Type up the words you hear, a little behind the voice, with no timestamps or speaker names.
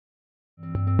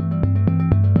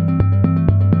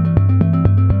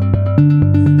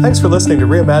Thanks for listening to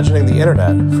Reimagining the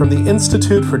Internet from the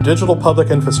Institute for Digital Public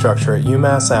Infrastructure at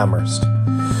UMass Amherst.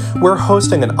 We're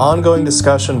hosting an ongoing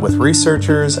discussion with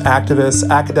researchers, activists,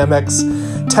 academics,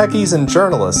 techies, and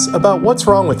journalists about what's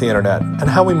wrong with the Internet and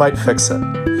how we might fix it.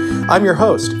 I'm your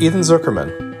host, Ethan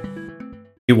Zuckerman.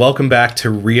 Welcome back to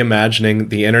Reimagining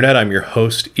the Internet. I'm your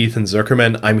host, Ethan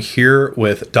Zuckerman. I'm here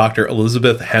with Dr.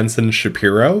 Elizabeth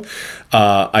Hansen-Shapiro.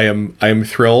 I am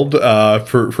thrilled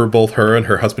for both her and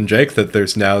her husband Jake that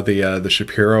there's now the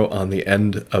Shapiro on the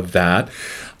end of that.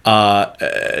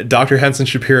 Dr.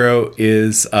 Hansen-Shapiro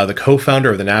is the co-founder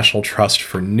of the National Trust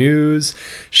for News.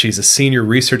 She's a senior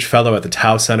research fellow at the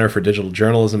Tao Center for Digital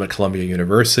Journalism at Columbia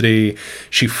University.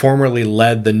 She formerly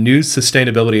led the News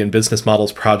Sustainability and Business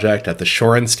Models Project at the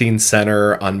Shorenstein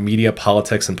Center on Media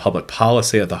Politics and Public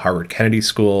Policy at the Harvard Kennedy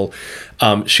School.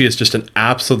 She is just an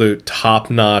absolute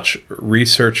top-notch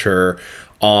researcher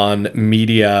on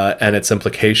media and its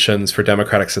implications for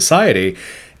democratic society.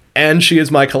 And she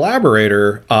is my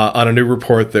collaborator on a new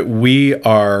report that we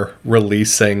are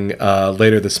releasing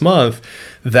later this month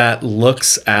that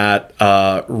looks at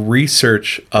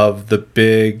research of the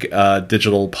big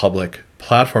digital public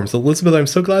platforms. Elizabeth, I'm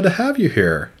so glad to have you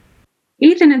here.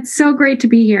 Ethan, it's so great to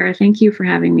be here. Thank you for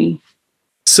having me.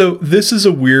 So this is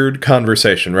a weird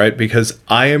conversation, right? Because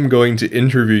I am going to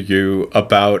interview you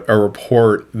about a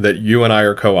report that you and I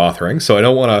are co-authoring. So I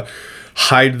don't want to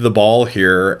hide the ball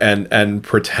here and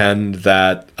pretend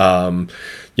that, I'm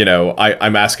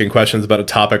asking questions about a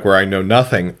topic where I know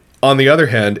nothing. On the other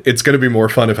hand, it's going to be more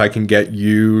fun if I can get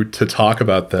you to talk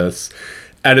about this.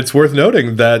 And it's worth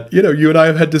noting that, you and I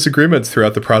have had disagreements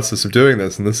throughout the process of doing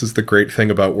this. And this is the great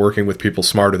thing about working with people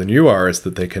smarter than you are, is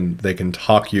that they can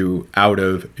talk you out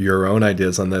of your own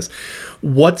ideas on this.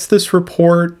 What's this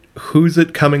report? Who's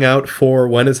it coming out for?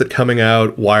 When is it coming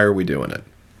out? Why are we doing it?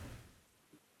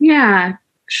 Yeah,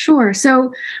 sure.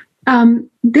 So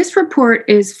this report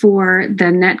is for the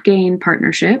NetGain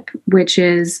Partnership, which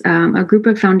is a group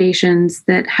of foundations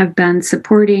that have been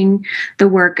supporting the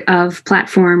work of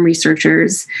platform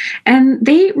researchers. And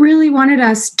they really wanted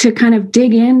us to kind of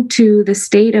dig into the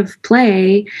state of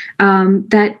play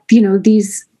that,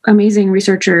 these amazing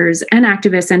researchers and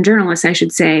activists and journalists, I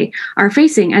should say, are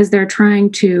facing as they're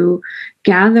trying to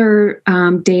gather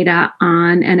data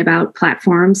on and about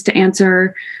platforms to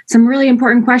answer some really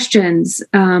important questions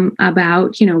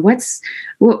about,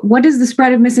 what does the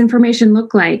spread of misinformation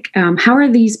look like? How are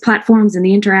these platforms and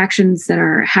the interactions that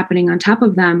are happening on top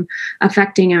of them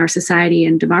affecting our society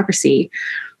and democracy?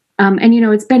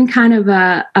 It's been kind of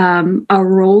a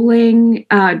rolling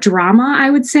drama, I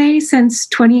would say, since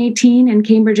 2018 in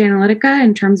Cambridge Analytica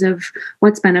in terms of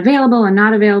what's been available and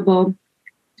not available.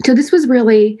 So this was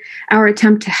really our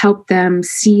attempt to help them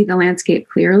see the landscape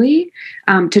clearly,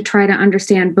 to try to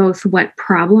understand both what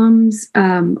problems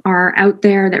are out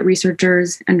there that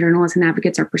researchers and journalists and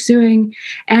advocates are pursuing,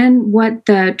 and what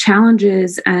the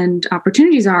challenges and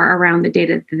opportunities are around the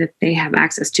data that they have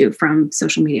access to from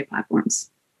social media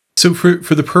platforms. So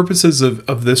for the purposes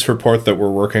of this report that we're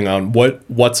working on,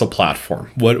 what's a platform?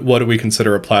 What do we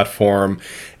consider a platform,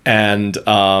 and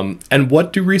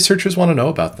what do researchers want to know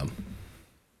about them?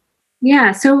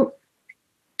 Yeah, so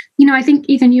I think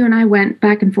Ethan, you and I went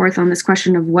back and forth on this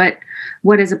question of what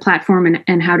is a platform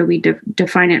and how do we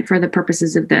define it for the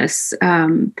purposes of this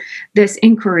this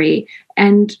inquiry.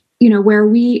 And where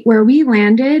we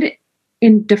landed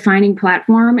in defining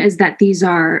platform is that these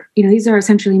are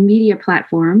essentially media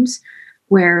platforms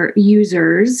where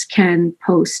users can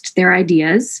post their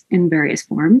ideas in various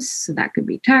forms. So that could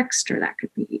be text, or that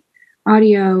could be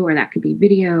audio, or that could be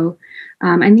video.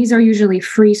 And these are usually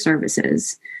free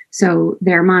services. So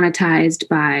they're monetized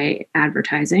by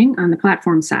advertising on the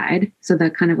platform side. So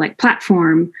the kind of like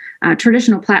platform,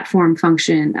 traditional platform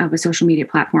function of a social media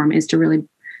platform is to really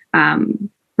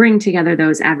bring together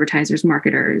those advertisers,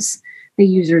 marketers, the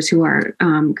users who are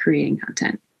creating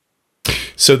content.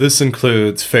 So this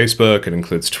includes Facebook, it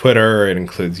includes Twitter, it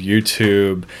includes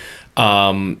YouTube.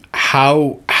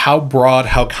 How broad,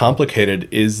 how complicated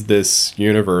is this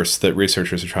universe that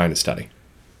researchers are trying to study?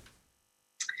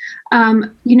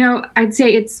 I'd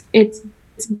say it's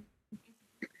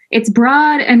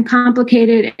broad and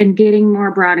complicated and getting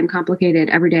more broad and complicated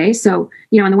every day. So,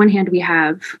 on the one hand, we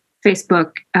have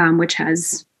Facebook, which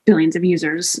has billions of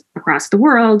users across the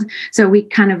world. So we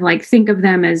kind of like think of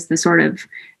them as the sort of,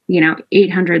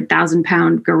 800,000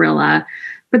 pound gorilla.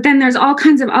 But then there's all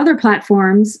kinds of other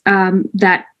platforms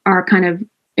that are kind of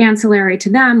ancillary to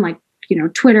them, like,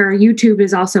 Twitter. YouTube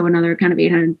is also another kind of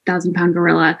 800,000 pound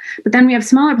gorilla. But then we have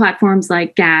smaller platforms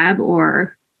like Gab,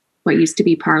 or what used to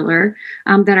be Parler,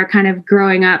 that are kind of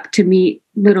growing up to meet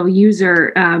little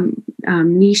user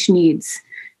niche needs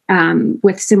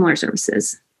with similar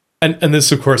services. And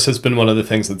this, of course, has been one of the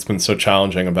things that's been so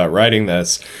challenging about writing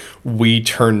this. We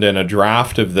turned in a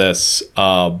draft of this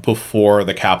before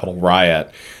the Capitol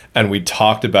riot, and we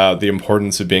talked about the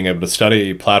importance of being able to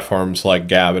study platforms like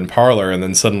Gab and Parler, and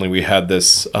then suddenly we had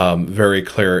this very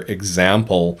clear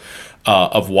example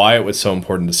of why it was so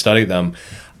important to study them.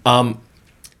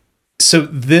 So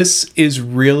this is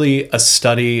really a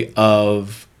study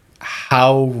of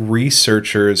how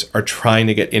researchers are trying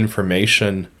to get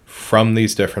information from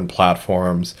these different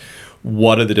platforms.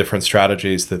 What are the different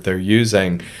strategies that they're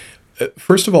using?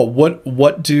 First of all,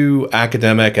 what do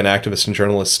academic and activist and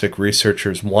journalistic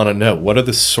researchers want to know? What are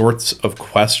the sorts of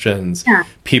questions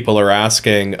people are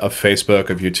asking of Facebook,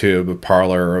 of YouTube, of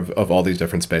Parler, of all these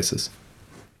different spaces?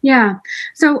 Yeah.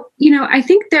 So, I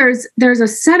think there's a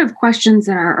set of questions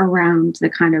that are around the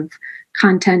kind of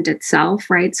content itself,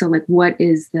 right? So like, what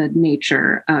is the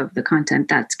nature of the content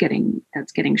that's getting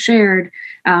shared?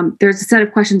 There's a set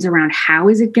of questions around how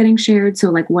is it getting shared?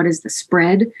 So like, what is the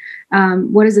spread?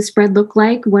 What does the spread look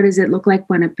like? What does it look like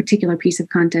when a particular piece of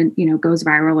content, goes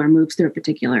viral or moves through a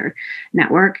particular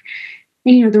network?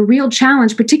 And, the real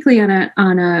challenge, particularly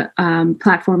on a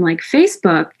platform like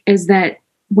Facebook, is that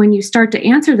when you start to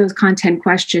answer those content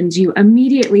questions, you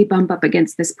immediately bump up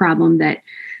against this problem that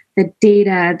the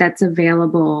data that's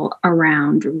available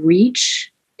around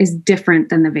reach is different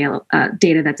than the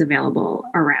data that's available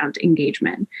around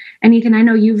engagement. And Ethan, I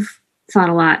know you've thought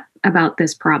a lot about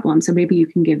this problem, so maybe you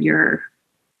can give your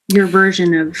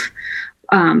version of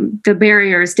the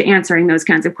barriers to answering those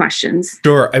kinds of questions.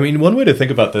 Sure. I mean, one way to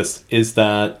think about this is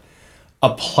that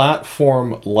a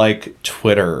platform like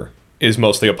Twitter is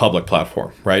mostly a public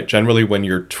platform, right? Generally, when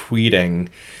you're tweeting,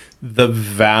 the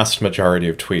vast majority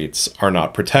of tweets are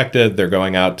not protected. They're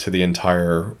going out to the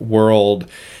entire world.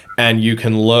 And you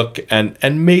can look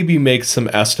and maybe make some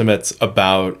estimates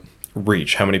about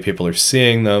reach, how many people are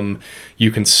seeing them.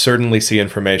 You can certainly see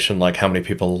information like how many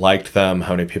people liked them,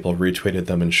 how many people retweeted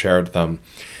them and shared them.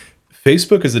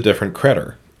 Facebook is a different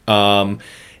critter.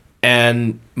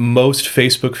 And most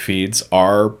Facebook feeds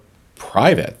are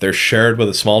private. They're shared with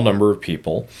a small number of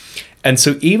people. And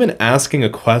so even asking a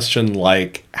question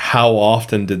like, how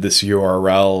often did this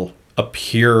URL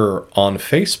appear on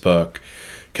Facebook,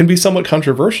 can be somewhat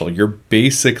controversial. You're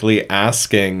basically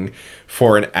asking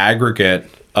for an aggregate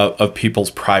of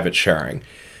people's private sharing.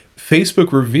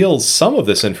 Facebook reveals some of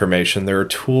this information. There are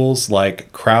tools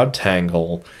like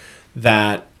CrowdTangle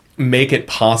that make it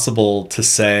possible to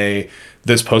say,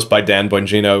 this post by Dan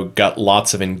Bongino got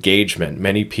lots of engagement.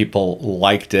 Many people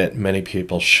liked it. Many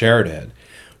people shared it.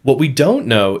 What we don't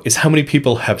know is how many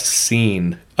people have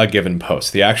seen a given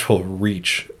post, the actual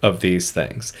reach of these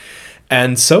things.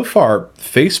 And so far,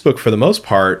 Facebook, for the most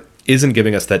part, isn't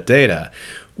giving us that data.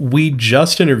 We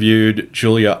just interviewed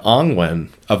Julia Ongwen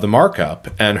of The Markup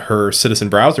and her Citizen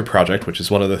Browser project, which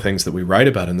is one of the things that we write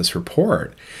about in this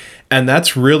report. And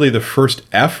that's really the first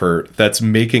effort that's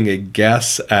making a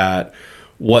guess at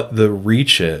what the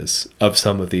reach is of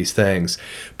some of these things.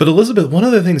 But Elizabeth, one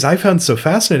of the things I found so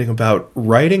fascinating about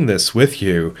writing this with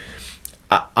you,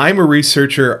 I'm a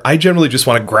researcher. I generally just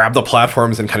want to grab the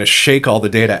platforms and kind of shake all the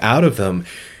data out of them.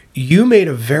 You made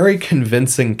a very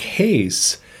convincing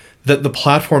case that the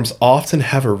platforms often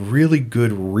have a really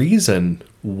good reason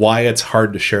why it's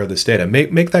hard to share this data.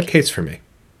 Make that case for me.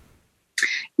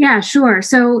 Yeah, sure.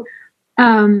 So,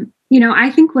 I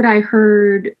think what I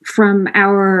heard from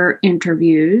our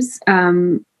interviews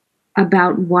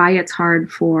about why it's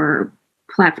hard for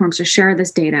platforms to share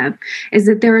this data is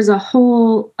that there is a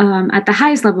whole, at the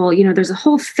highest level, there's a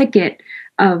whole thicket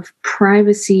of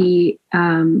privacy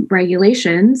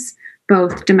regulations,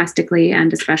 both domestically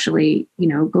and especially,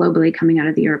 globally coming out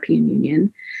of the European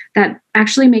Union, that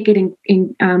actually make it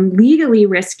legally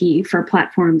risky for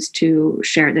platforms to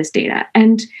share this data.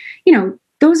 And,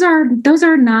 those are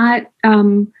not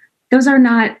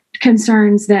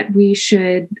concerns that we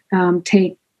should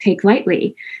take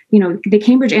lightly. The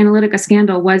Cambridge Analytica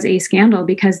scandal was a scandal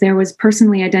because there was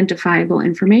personally identifiable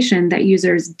information that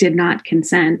users did not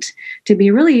consent to be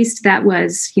released that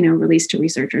was, released to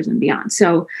researchers and beyond.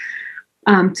 So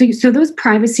those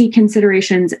privacy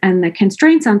considerations and the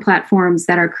constraints on platforms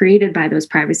that are created by those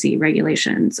privacy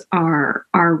regulations are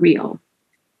real.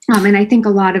 And I think a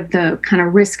lot of the kind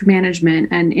of risk management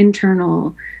and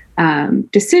internal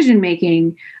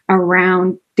decision-making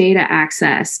around data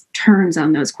access turns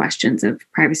on those questions of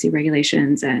privacy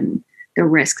regulations and the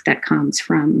risk that comes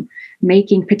from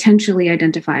making potentially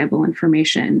identifiable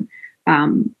information,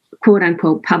 quote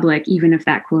unquote, public, even if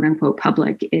that quote unquote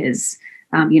public is,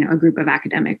 a group of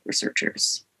academic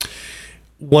researchers.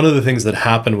 one of the things that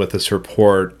happened with this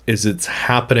report is it's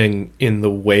happening in the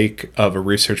wake of a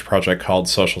research project called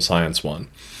Social Science One.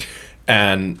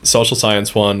 And Social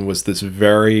Science One was this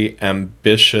very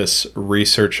ambitious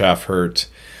research effort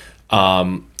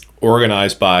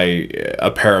organized by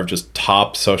a pair of just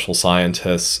top social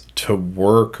scientists to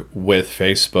work with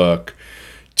Facebook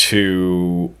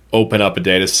to open up a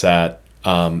data set,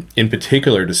 in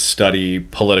particular to study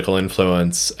political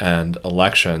influence and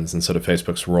elections and sort of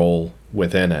Facebook's role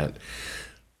within it.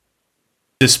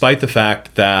 Despite the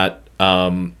fact that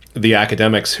the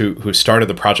academics who started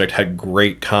the project had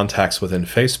great contacts within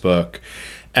Facebook,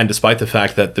 and despite the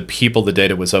fact that the people the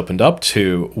data was opened up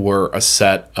to were a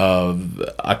set of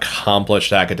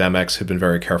accomplished academics who'd been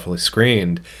very carefully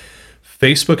screened,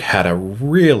 Facebook had a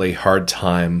really hard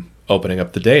time opening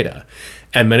up the data.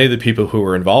 And many of the people who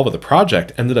were involved with the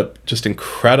project ended up just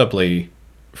incredibly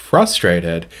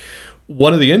frustrated.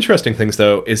 One of the interesting things,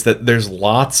 though, is that there's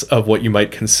lots of what you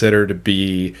might consider to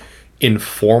be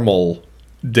informal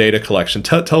data collection.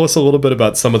 Tell us a little bit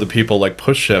about some of the people like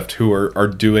PushShift who are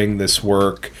doing this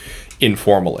work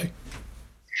informally.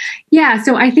 Yeah,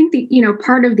 so I think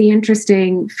part of the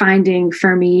interesting finding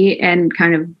for me and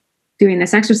kind of doing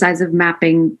this exercise of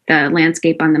mapping the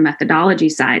landscape on the methodology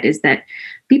side is that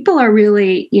people are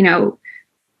really,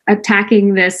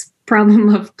 attacking this problem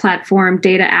of platform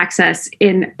data access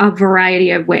in a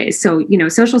variety of ways. So,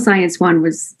 Social Science One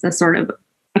was a sort of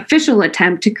official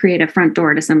attempt to create a front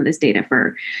door to some of this data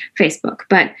for Facebook.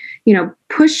 But,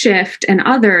 PushShift and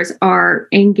others are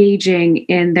engaging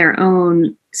in their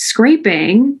own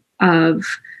scraping of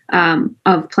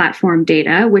platform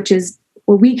data, which is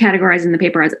what we categorize in the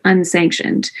paper as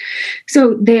unsanctioned.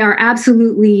 So they are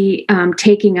absolutely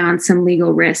taking on some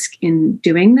legal risk in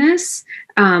doing this.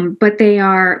 But they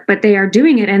are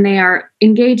doing it, and they are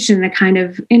engaged in a kind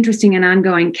of interesting and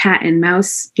ongoing cat and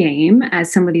mouse game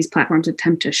as some of these platforms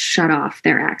attempt to shut off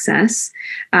their access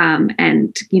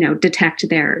and detect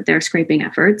their scraping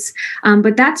efforts.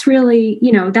 But that's really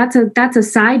that's a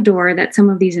side door that some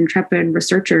of these intrepid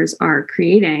researchers are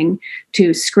creating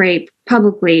to scrape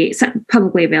publicly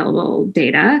available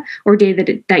data or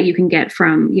data that you can get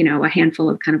from a handful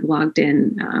of kind of logged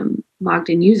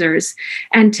in users,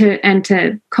 and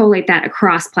to collate that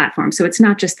across platforms. So it's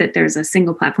not just that there's a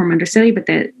single platform under study, but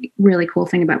the really cool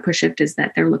thing about PushShift is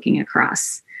that they're looking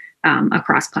across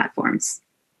platforms.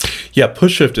 Yeah,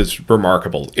 PushShift is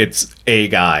remarkable. It's a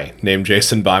guy named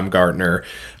Jason Baumgartner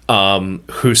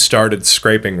who started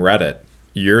scraping Reddit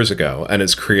years ago and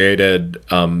has created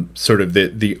sort of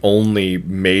the only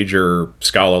major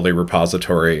scholarly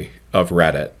repository of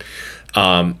Reddit.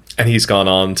 And he's gone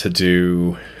on to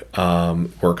do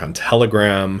work on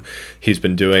Telegram. He's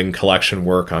been doing collection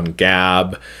work on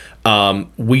Gab.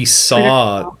 We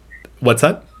saw... What's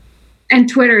that? And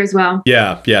Twitter as well.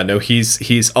 Yeah. No,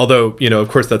 he's although, of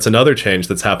course, that's another change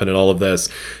that's happened in all of this.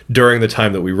 During the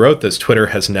time that we wrote this, Twitter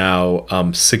has now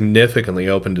significantly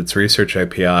opened its research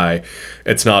API.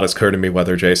 It's not as clear to me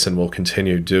whether Jason will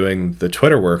continue doing the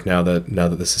Twitter work now that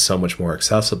this is so much more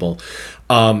accessible.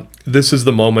 This is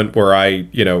the moment where I,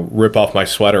 rip off my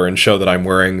sweater and show that I'm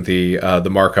wearing the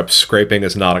markup "Scraping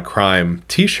is not a crime"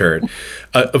 T-shirt.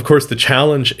 Of course, the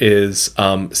challenge is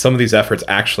some of these efforts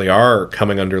actually are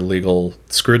coming under legal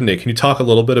scrutiny. Can you talk a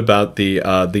little bit about the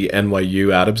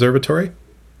NYU Ad Observatory?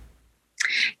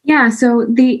 Yeah, so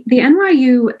the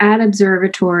NYU Ad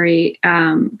Observatory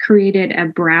created a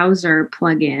browser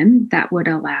plugin that would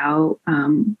allow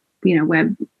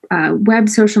web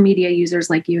social media users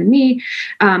like you and me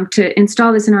to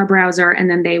install this in our browser, and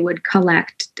then they would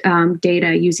collect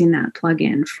data using that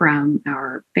plugin from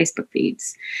our Facebook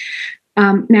feeds.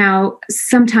 Now,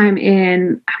 sometime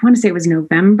in, I want to say it was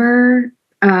November,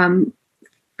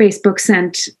 Facebook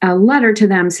sent a letter to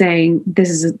them saying,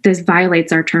 this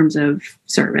violates our terms of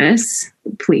service.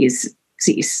 Please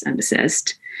cease and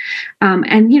desist.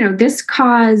 And this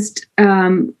caused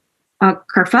a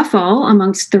kerfuffle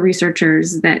amongst the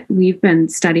researchers that we've been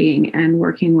studying and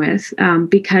working with,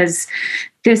 because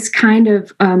this kind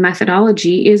of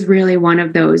methodology is really one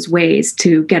of those ways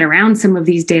to get around some of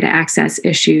these data access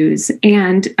issues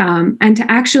and to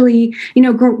actually,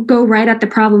 go right at the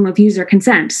problem of user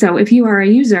consent. So if you are a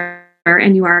user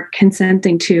and you are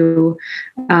consenting to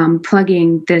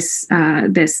plugging this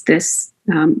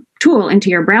tool into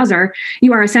your browser,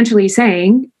 you are essentially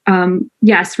saying,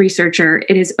 yes, researcher,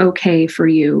 it is okay for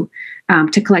you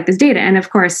to collect this data. And of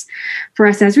course, for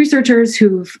us as researchers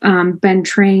who've been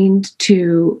trained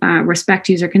to respect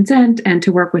user consent and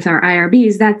to work with our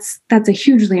IRBs, that's a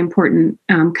hugely important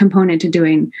component to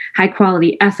doing high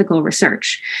quality ethical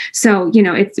research. So,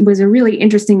 it was a really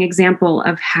interesting example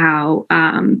of how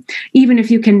even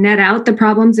if you can net out the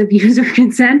problems of user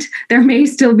consent, there may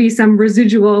still be some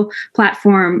residual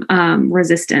platform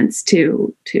resistance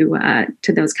to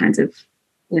those kinds of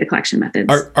data collection methods.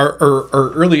 Our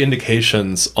early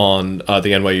indications on the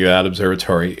NYU Ad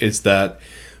Observatory is that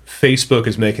Facebook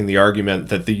is making the argument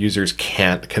that the users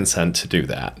can't consent to do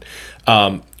that,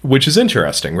 which is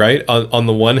interesting, right? On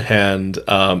the one hand,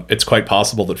 it's quite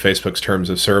possible that Facebook's terms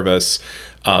of service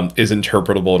is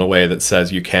interpretable in a way that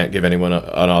says you can't give anyone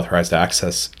unauthorized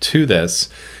access to this.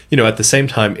 At the same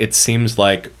time, it seems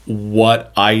like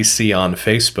what I see on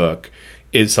Facebook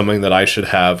is something that I should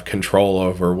have control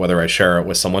over whether I share it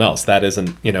with someone else. That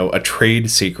isn't, a trade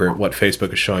secret, what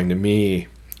Facebook is showing to me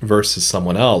versus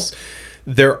someone else.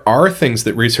 There are things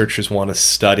that researchers want to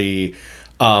study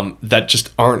that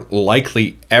just aren't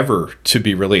likely ever to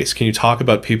be released. Can you talk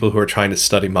about people who are trying to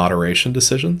study moderation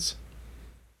decisions?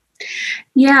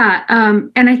 Yeah,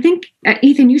 and I think,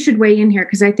 Ethan, you should weigh in here,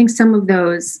 because I think some of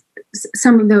those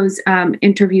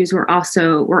interviews were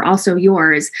also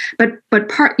yours, but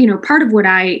part of what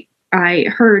I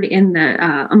heard in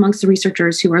the amongst the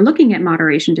researchers who are looking at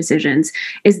moderation decisions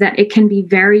is that it can be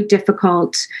very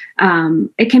difficult.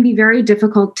 It can be very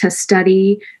difficult to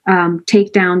study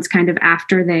takedowns kind of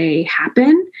after they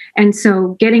happen, and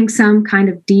so getting some kind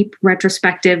of deep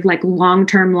retrospective, like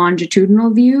long-term longitudinal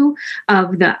view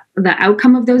of the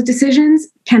outcome of those decisions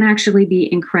can actually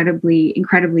be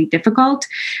incredibly difficult.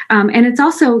 And it's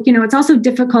also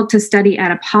difficult to study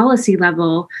at a policy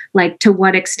level, like to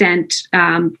what extent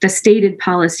the stated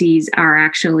policies are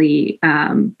actually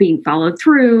being followed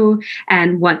through,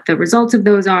 and what the results of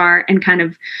those are, and kind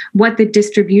of what the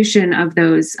distribution of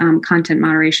those content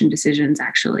moderation decisions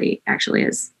actually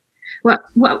is.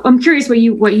 Well, I'm curious what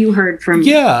you heard from.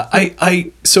 Yeah,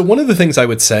 so one of the things I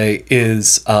would say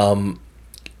is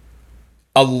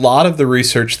a lot of the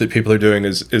research that people are doing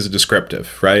is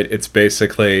descriptive, right? It's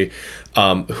basically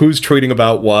who's tweeting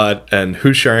about what and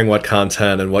who's sharing what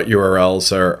content and what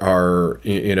URLs are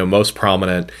most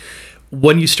prominent.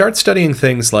 When you start studying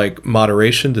things like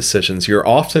moderation decisions, you're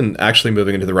often actually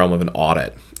moving into the realm of an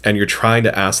audit, and you're trying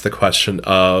to ask the question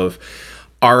of,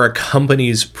 are a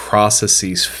company's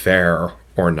processes fair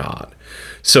or not?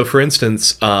 So, for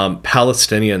instance,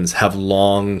 Palestinians have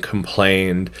long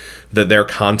complained that their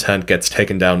content gets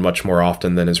taken down much more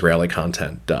often than Israeli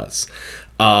content does.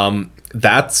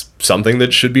 That's something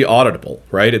that should be auditable,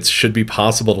 right? It should be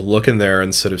possible to look in there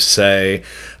and sort of say,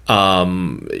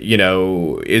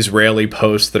 Israeli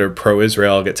posts that are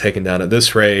pro-Israel get taken down at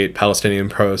this rate, Palestinian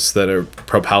posts that are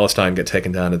pro-Palestine get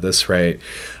taken down at this rate.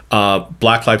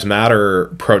 Black Lives Matter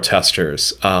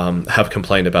protesters have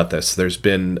complained about this. There's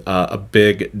been a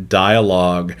big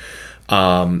dialogue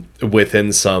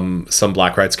within some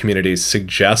Black rights communities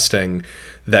suggesting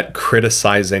that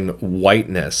criticizing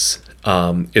whiteness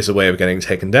is a way of getting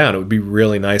taken down. It would be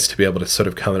really nice to be able to sort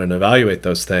of come in and evaluate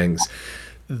those things.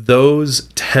 Those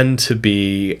tend to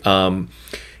be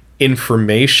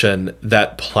information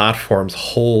that platforms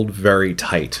hold very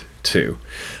tight to.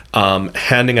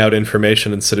 Handing out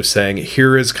information and sort of saying,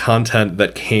 here is content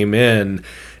that came in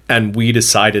and we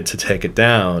decided to take it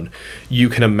down. You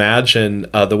can imagine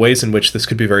the ways in which this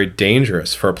could be very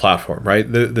dangerous for a platform, right?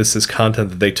 This is content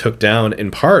that they took down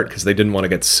in part because they didn't want to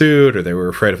get sued or they were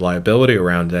afraid of liability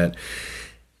around it.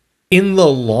 In the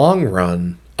long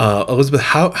run, Elizabeth,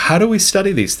 how do we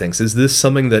study these things? Is this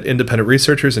something that independent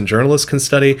researchers and journalists can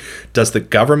study? Does the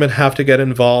government have to get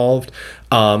involved?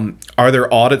 Are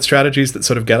there audit strategies that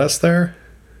sort of get us there?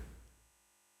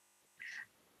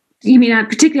 You mean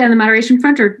particularly on the moderation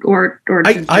front, or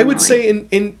I would say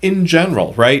in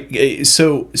general, right?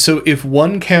 So if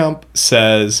one camp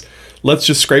says, let's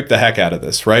just scrape the heck out of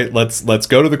this, right? Let's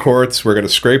go to the courts. We're going to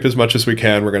scrape as much as we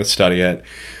can. We're going to study it.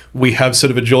 We have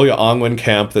sort of a Julia Ongwen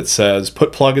camp that says,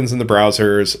 put plugins in the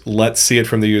browsers. Let's see it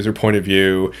from the user point of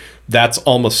view. That's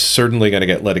almost certainly going to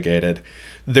get litigated.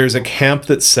 There's a camp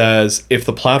that says, if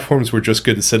the platforms were just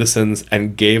good citizens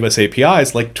and gave us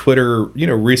APIs like Twitter,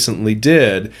 recently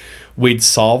did, we'd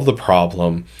solve the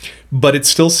problem. But it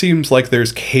still seems like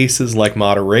there's cases like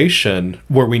moderation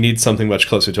where we need something much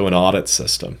closer to an audit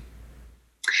system.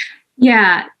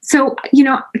 Yeah. So,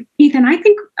 Ethan,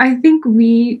 I think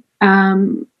we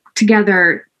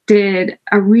together did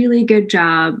a really good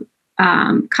job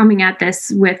coming at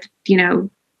this with,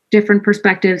 different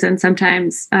perspectives and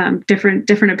sometimes different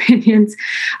opinions,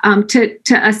 to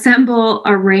assemble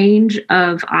a range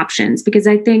of options. Because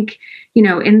I think,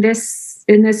 in this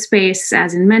space,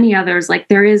 as in many others, like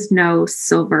there is no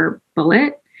silver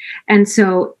bullet. And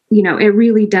so, it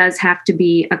really does have to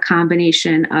be a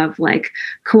combination of like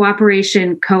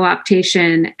cooperation,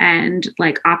 co-optation, and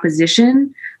like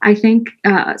opposition. I think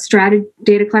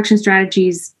data collection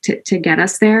strategies to get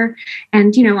us there.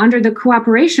 And, under the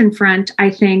cooperation front, I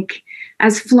think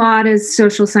as flawed as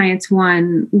Social Science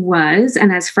 1 was,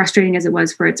 and as frustrating as it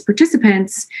was for its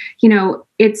participants,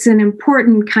 it's an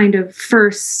important kind of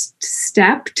first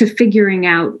step to figuring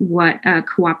out what a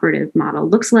cooperative model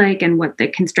looks like and what the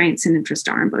constraints and interests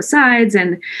are on both sides.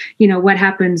 And, what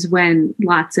happens when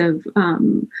lots of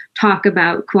talk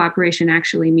about cooperation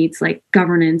actually meets like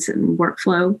governance and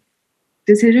workflow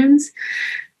decisions.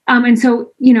 And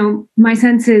so, my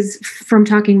sense is from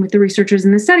talking with the researchers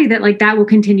in the study that like that will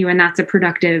continue, and that's a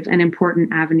productive and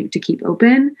important avenue to keep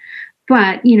open.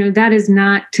 But, that is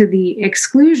not to the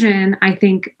exclusion, I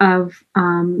think, of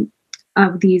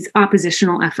these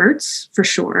oppositional efforts, for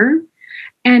sure.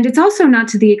 And it's also not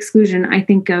to the exclusion, I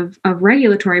think, of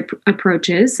regulatory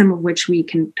approaches, some of which we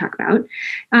can talk about.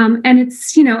 And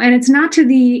it's not to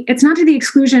the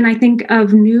exclusion, I think,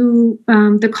 of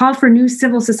the call for new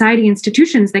civil society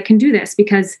institutions that can do this,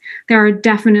 because there are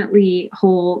definitely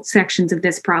whole sections of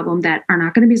this problem that are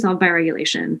not going to be solved by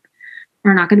regulation,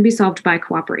 are not going to be solved by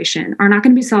cooperation, are not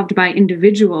going to be solved by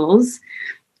individuals,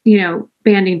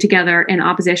 banding together in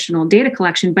oppositional data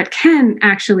collection, but can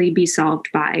actually be solved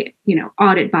by,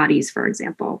 audit bodies, for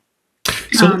example.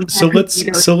 So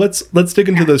let's dig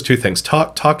into those two things.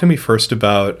 Talk to me first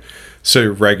about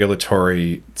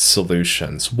regulatory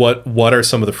solutions. What are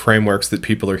some of the frameworks that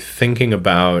people are thinking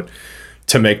about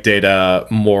to make data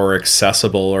more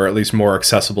accessible, or at least more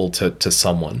accessible to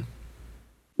someone?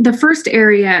 The first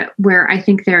area where I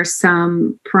think there's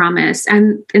some promise,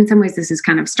 and in some ways this is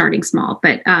kind of starting small,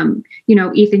 but,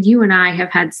 Ethan, you and I have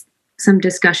had some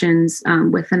discussions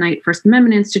with the Knight First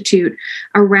Amendment Institute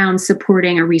around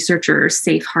supporting a researcher's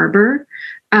safe harbor,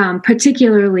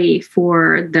 particularly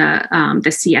for the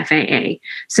CFAA.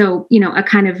 So, a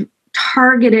kind of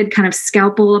targeted kind of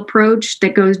scalpel approach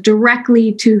that goes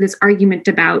directly to this argument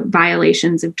about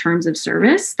violations of terms of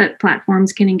service that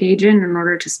platforms can engage in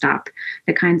order to stop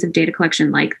the kinds of data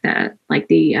collection like the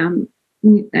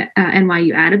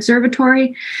NYU Ad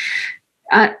Observatory.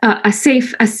 A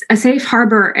safe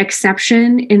harbor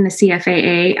exception in the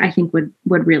CFAA, I think, would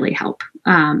really help.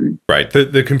 Right.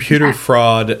 The Computer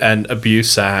Fraud and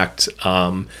Abuse Act,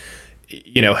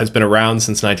 has been around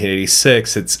since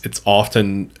 1986. It's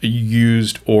often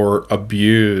used or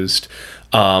abused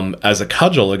as a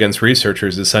cudgel against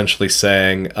researchers, essentially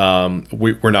saying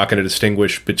we're not going to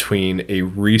distinguish between a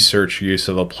research use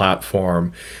of a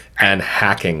platform and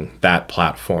hacking that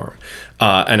platform.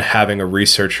 And having a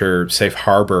researcher safe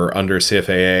harbor under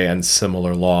CFAA and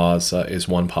similar laws is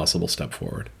one possible step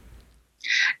forward.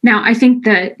 Now, I think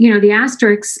that, the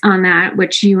asterisks on that,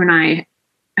 which you and I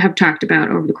have talked about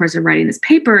over the course of writing this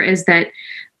paper, is that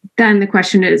then the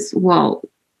question is, well,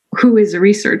 who is a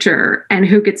researcher and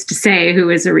who gets to say who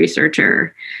is a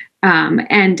researcher?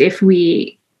 And if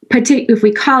we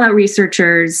call out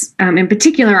researchers in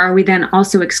particular, are we then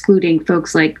also excluding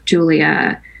folks like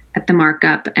Julia at the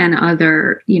Markup and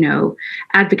other,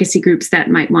 advocacy groups that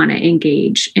might want to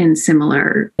engage in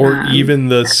similar, or even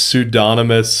the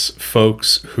pseudonymous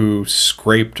folks who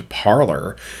scraped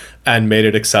Parler and made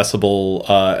it accessible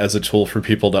as a tool for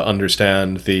people to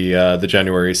understand the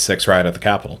January 6th riot at the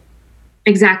Capitol.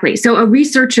 Exactly. So a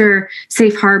researcher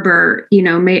safe harbor,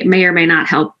 may or may not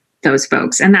help those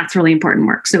folks, and that's really important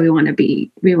work. So we want to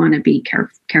be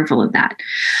careful of that.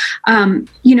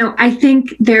 I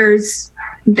think there's,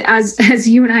 as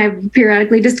you and I have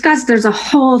periodically discussed, there's a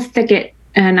whole thicket,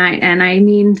 and I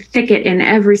mean thicket in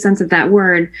every sense of that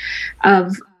word,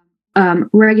 of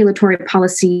regulatory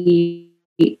policy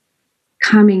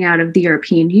coming out of the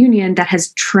European Union that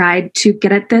has tried to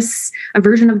get at a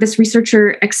version of this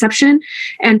researcher exception.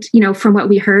 And, from what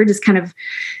we heard, is kind of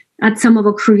at some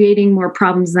level creating more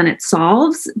problems than it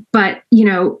solves. But,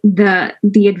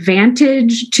 the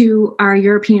advantage to our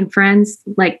European friends,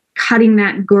 like cutting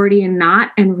that Gordian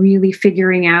knot and really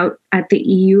figuring out at the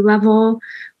EU level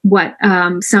what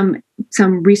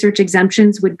some research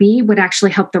exemptions would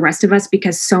actually help the rest of us,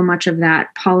 because so much of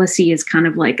that policy is kind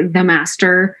of like the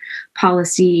master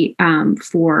policy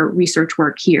for research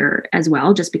work here as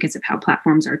well, just because of how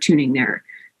platforms are tuning their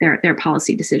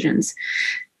policy decisions.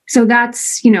 So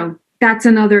that's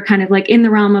another kind of like in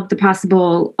the realm of the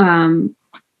possible,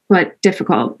 but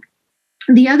difficult.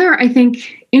 The other, I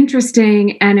think,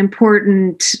 interesting and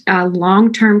important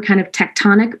long-term kind of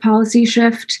tectonic policy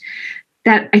shift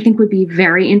that I think would be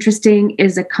very interesting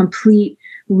is a complete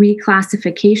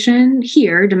reclassification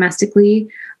here domestically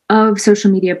of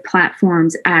social media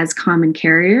platforms as common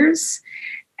carriers.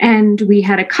 And we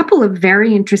had a couple of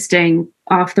very interesting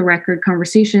off-the-record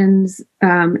conversations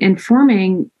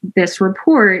informing this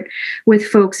report with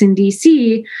folks in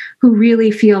DC who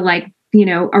really feel like, you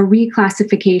know, a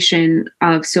reclassification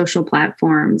of social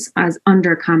platforms as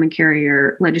under common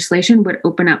carrier legislation would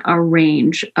open up a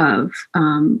range of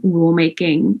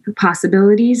rulemaking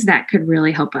possibilities that could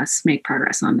really help us make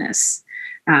progress on this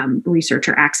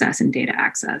researcher access and data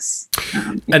access.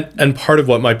 And part of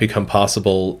what might become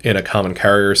possible in a common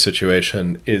carrier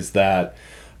situation is that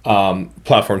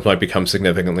platforms might become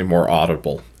significantly more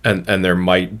auditable, and there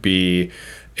might be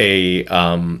a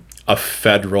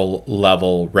federal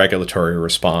level regulatory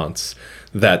response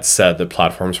that said that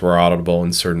platforms were auditable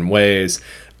in certain ways.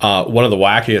 One of the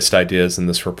wackiest ideas in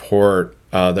this report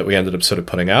that we ended up sort of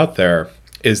putting out there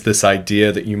is this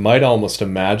idea that you might almost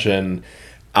imagine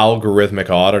algorithmic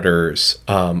auditors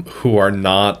who are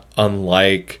not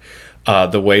unlike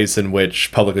the ways in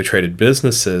which publicly traded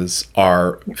businesses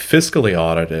are fiscally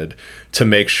audited to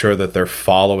make sure that they're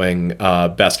following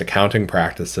best accounting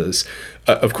practices.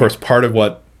 Of course, part of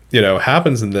what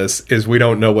happens in this is we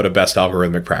don't know what a best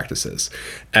algorithmic practice is.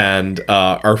 And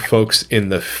our folks in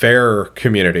the FAIR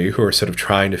community who are sort of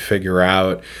trying to figure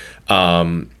out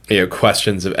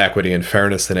questions of equity and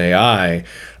fairness in AI,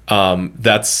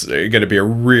 that's going to be a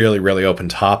really, really open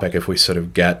topic if we sort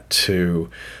of get to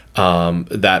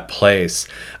that place.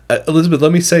 Elizabeth,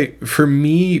 let me say, for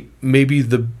me, maybe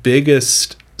the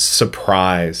biggest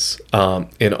surprise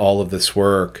in all of this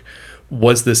work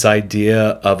was this idea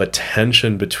of a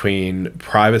tension between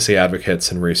privacy advocates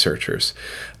and researchers.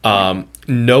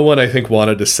 No one, I think,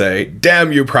 wanted to say,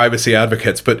 damn you privacy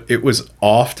advocates, but it was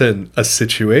often a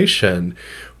situation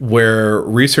where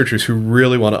researchers who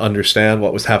really want to understand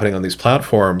what was happening on these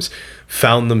platforms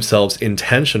found themselves in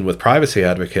tension with privacy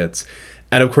advocates.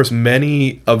 And of course,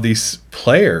 many of these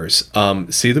players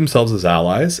see themselves as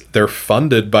allies. They're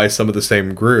funded by some of the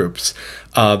same groups.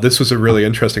 This was a really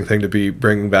interesting thing to be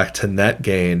bringing back to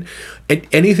NetGain.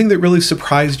 Anything that really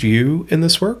surprised you in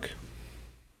this work?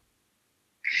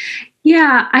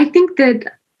 Yeah, I think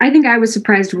I was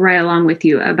surprised right along with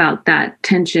you about that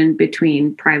tension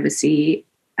between privacy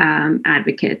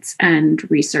advocates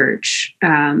and research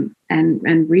and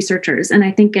researchers. And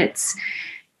I think it's,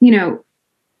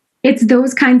 it's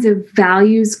those kinds of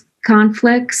values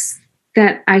conflicts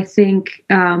that I think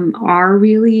are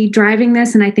really driving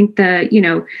this. And I think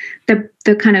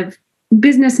the kind of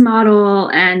business model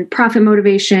and profit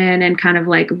motivation and kind of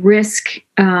like risk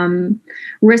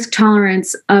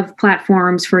tolerance of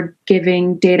platforms for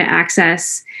giving data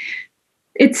access,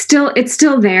 it's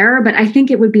still there, but I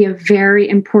think it would be a very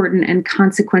important and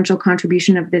consequential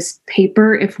contribution of this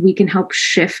paper if we can help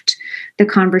shift the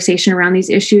conversation around these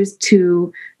issues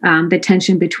to the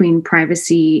tension between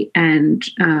privacy and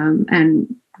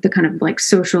the kind of like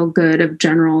social good of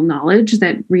general knowledge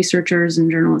that researchers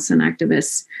and journalists and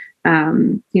activists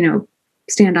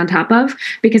stand on top of.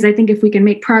 Because I think if we can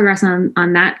make progress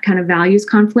on that kind of values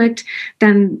conflict,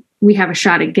 then we have a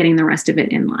shot at getting the rest of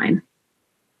it in line.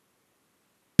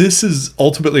 This is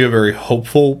ultimately a very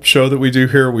hopeful show that we do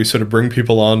here. We sort of bring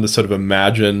people on to sort of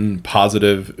imagine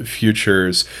positive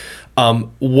futures.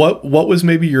 What was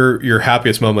maybe your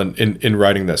happiest moment in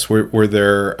writing this? Were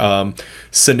there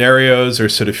scenarios or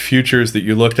sort of futures that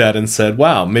you looked at and said,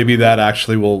 wow, maybe that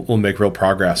actually will make real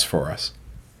progress for us?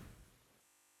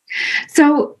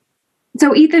 So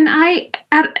Ethan, I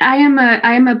am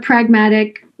a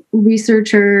pragmatic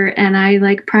researcher, and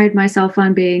I pride myself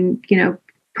on being,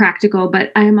 practical,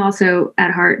 but I am also at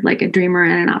heart like a dreamer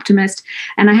and an optimist.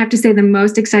 And I have to say the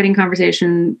most exciting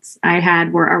conversations I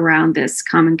had were around this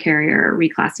common carrier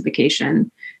reclassification,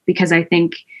 because I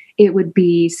think it would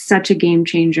be such a game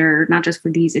changer, not just for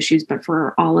these issues, but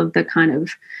for all of the kind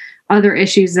of other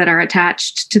issues that are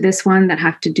attached to this one that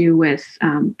have to do with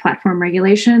platform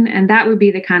regulation. And that would be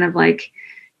the kind of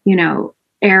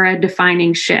era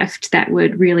defining shift that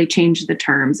would really change the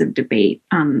terms of debate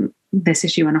on this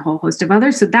issue and a whole host of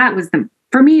others. So that was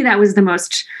for me, that was the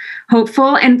most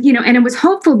hopeful. And, and it was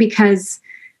hopeful because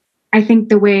I think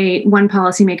the way one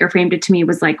policymaker framed it to me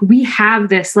was like, we have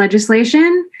this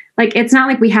legislation. Like, it's not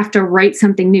like we have to write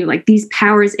something new. Like, these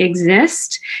powers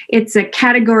exist. It's a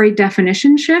category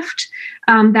definition shift.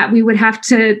 that we would have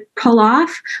to pull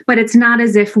off, but it's not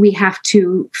as if we have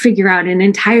to figure out an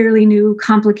entirely new,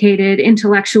 complicated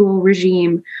intellectual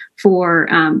regime for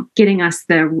getting us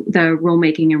the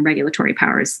rulemaking and regulatory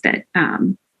powers that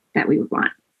we would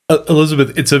want.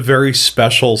 Elizabeth, it's a very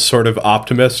special sort of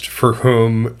optimist for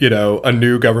whom, a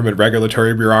new government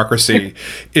regulatory bureaucracy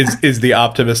is the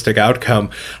optimistic outcome.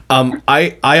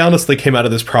 I honestly came out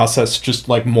of this process just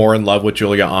like more in love with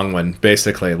Julia Ongwen,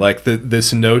 basically. Like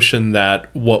this notion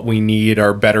that what we need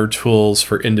are better tools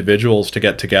for individuals to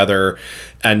get together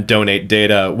and donate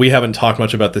data. We haven't talked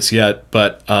much about this yet,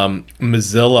 but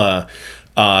Mozilla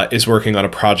is working on a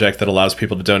project that allows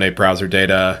people to donate browser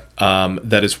data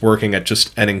that is working at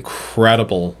just an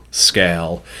incredible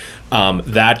scale.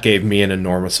 That gave me an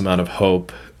enormous amount of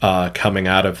hope coming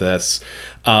out of this.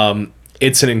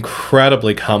 It's an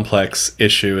incredibly complex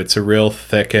issue. It's a real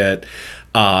thicket,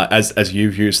 as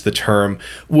you've used the term.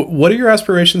 What are your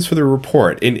aspirations for the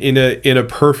report? In a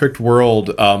perfect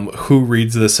world, who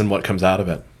reads this and what comes out of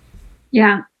it?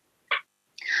 Yeah.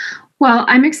 Well,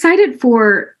 I'm excited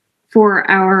for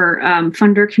our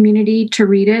funder community to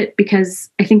read it, because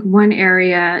I think one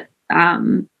area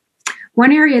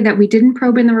that we didn't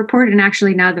probe in the report, and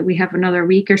actually now that we have another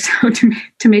week or so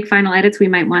to make final edits, we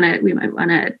might want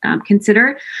to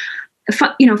consider.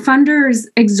 Funders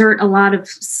exert a lot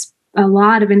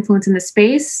of influence in the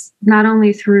space, not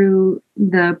only through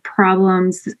the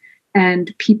problems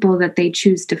and people that they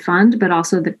choose to fund, but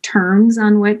also the terms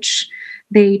on which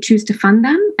they choose to fund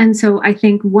them. And so I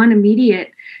think one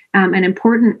immediate an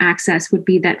important access would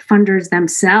be that funders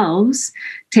themselves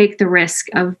take the risk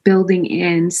of building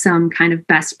in some kind of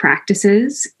best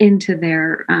practices into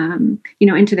their,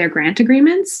 into their grant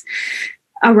agreements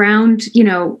around,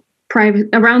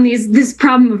 this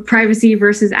problem of privacy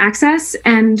versus access.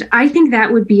 And I think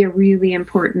that would be a really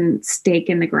important stake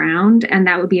in the ground, and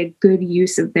that would be a good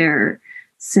use of their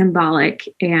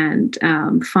symbolic and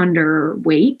funder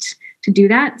weight to do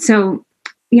that. So,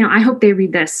 I hope they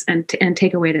read this and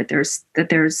take away that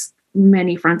there's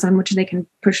many fronts on which they can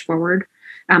push forward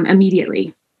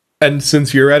immediately. And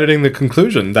since you're editing the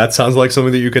conclusion, that sounds like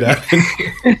something that you could add in.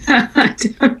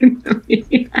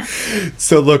 Totally.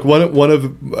 So look, one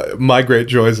of my great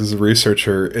joys as a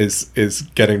researcher is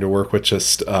getting to work with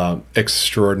just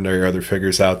extraordinary other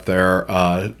figures out there.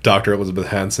 Dr. Elizabeth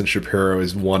Hansen-Shapiro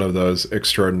is one of those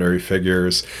extraordinary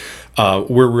figures.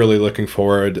 We're really looking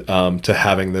forward to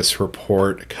having this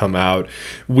report come out.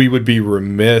 We would be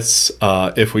remiss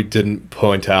if we didn't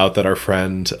point out that our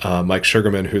friend Mike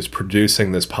Sugarman, who's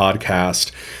producing this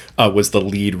podcast, was the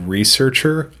lead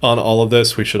researcher on all of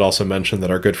this. We should also mention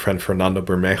that our good friend Fernando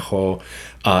Bermejo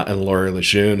and Laurie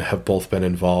Lejeune have both been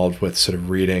involved with sort of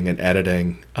reading and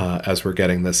editing as we're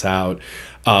getting this out.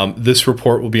 This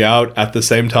report will be out at the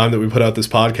same time that we put out this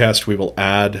podcast. We will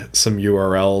add some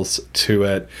URLs to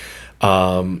it.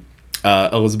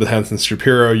 Elizabeth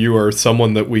Hansen-Shapiro, you are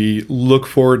someone that we look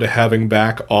forward to having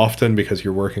back often because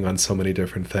you're working on so many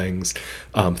different things.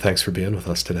 Thanks for being with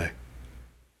us today.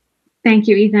 Thank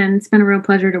you, Ethan. It's been a real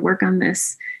pleasure to work on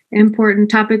this important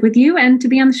topic with you and to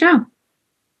be on the show.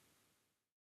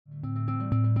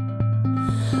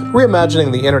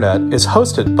 Reimagining the Internet is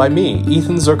hosted by me,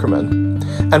 Ethan Zuckerman,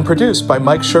 and produced by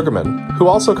Mike Sugarman, who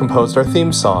also composed our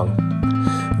theme song.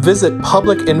 Visit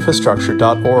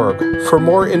publicinfrastructure.org for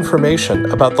more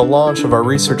information about the launch of our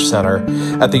research center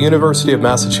at the University of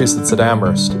Massachusetts at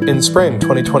Amherst in spring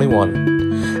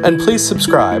 2021. And please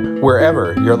subscribe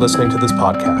wherever you're listening to this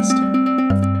podcast.